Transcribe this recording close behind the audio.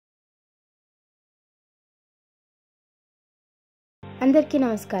అందరికీ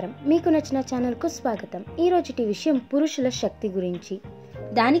నమస్కారం. మీకు నచ్చిన ఛానల్కు స్వాగతం. ఈ రోజుటి విషయం పురుషుల శక్తి గురించి.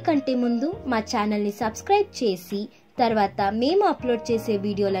 దానికంటే ముందు మా ఛానల్ని సబ్స్క్రైబ్ చేసి తర్వాత మేము అప్లోడ్ చేసే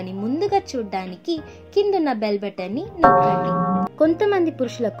వీడియోలని ముందుగా చూడడానికి కిందున్న బెల్ బటన్ని నొక్కండి. కొంతమంది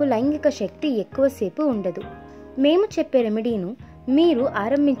పురుషులకు లైంగిక శక్తి ఎక్కువసేపు ఉండదు. మేము చెప్పే రెమెడీను మీరు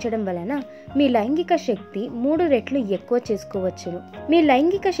ఆరంభించడం వలన మీ లైంగిక శక్తి 3 రెట్లు ఎక్కువ చేసుకోవచ్చును. మీ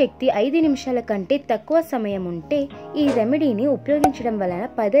లైంగిక శక్తి 5 నిమిషాల కంటే తక్కువ సమయం ఉంటే ఈ రెమెడీని ఉపయోగించడం వలన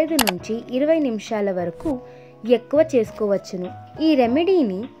 15 నుంచి 20 నిమిషాల వరకు ఎక్కువ చేసుకోవచ్చును. ఈ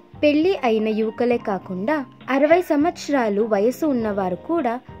రెమెడీని పెళ్లి అయిన యువకులే కాకుండా 60 సంవత్సరాలు వయసు ఉన్నవారు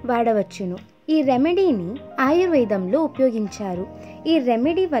కూడా వాడవచ్చును. ఈ రెమెడీని ఆయుర్వేదంలో ఉపయోగించారు. ఈ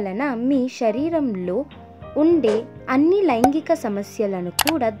రెమెడీ వలన మీ శరీరంలో ఉండే అన్ని లైంగిక సమస్యలను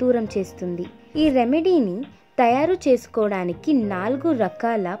కూడా దూరం చేస్తుంది. ఈ రెమెడీని తయారు చేసుకోవడానికి 4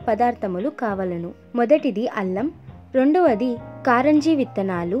 రకాల పదార్థములు కావలను. మొదటిది అల్లం, రెండవది కారంజీ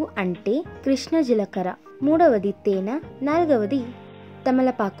విత్తనాలు అంటే కృష్ణ జీలకర్ర, మూడవది తేనె, నాలుగవది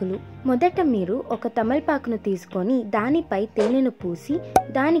తమలపాకులు. మొదట మీరు ఒక తమలపాకును తీసుకొని దానిపై తేనెను పూసి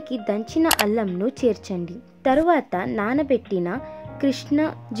దానికి దంచిన అల్లంను చేర్చండి. తరువాత నానబెట్టిన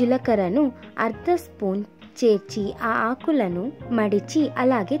కృష్ణ జీలకర్రను అర్ధ స్పూన్ చేర్చి ఆ ఆకులను మడిచి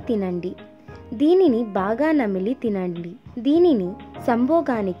అలాగే తినండి. దీనిని బాగా నమిలి తినండి. దీనిని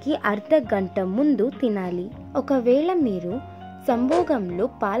సంభోగానికి అర్ధ గంట ముందు తినాలి. ఒకవేళ మీరు సంభోగంలో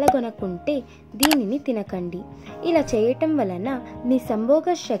పాల్గొనకుంటే దీనిని తినకండి. ఇలా చేయటం వలన మీ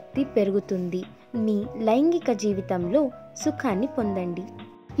సంభోగ శక్తి పెరుగుతుంది. మీ లైంగిక జీవితంలో సుఖాన్ని పొందండి.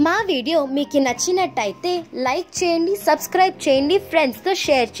 మా వీడియో మీకు నచ్చినట్టయితే లైక్ చేయండి, సబ్స్క్రైబ్ చేయండి, ఫ్రెండ్స్తో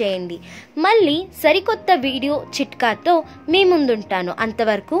షేర్ చేయండి. మళ్ళీ సరికొత్త వీడియో చిట్కాతో మీ ముందుంటాను.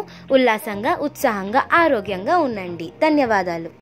 అంతవరకు ఉల్లాసంగా, ఉత్సాహంగా, ఆరోగ్యంగా ఉండండి. ధన్యవాదాలు.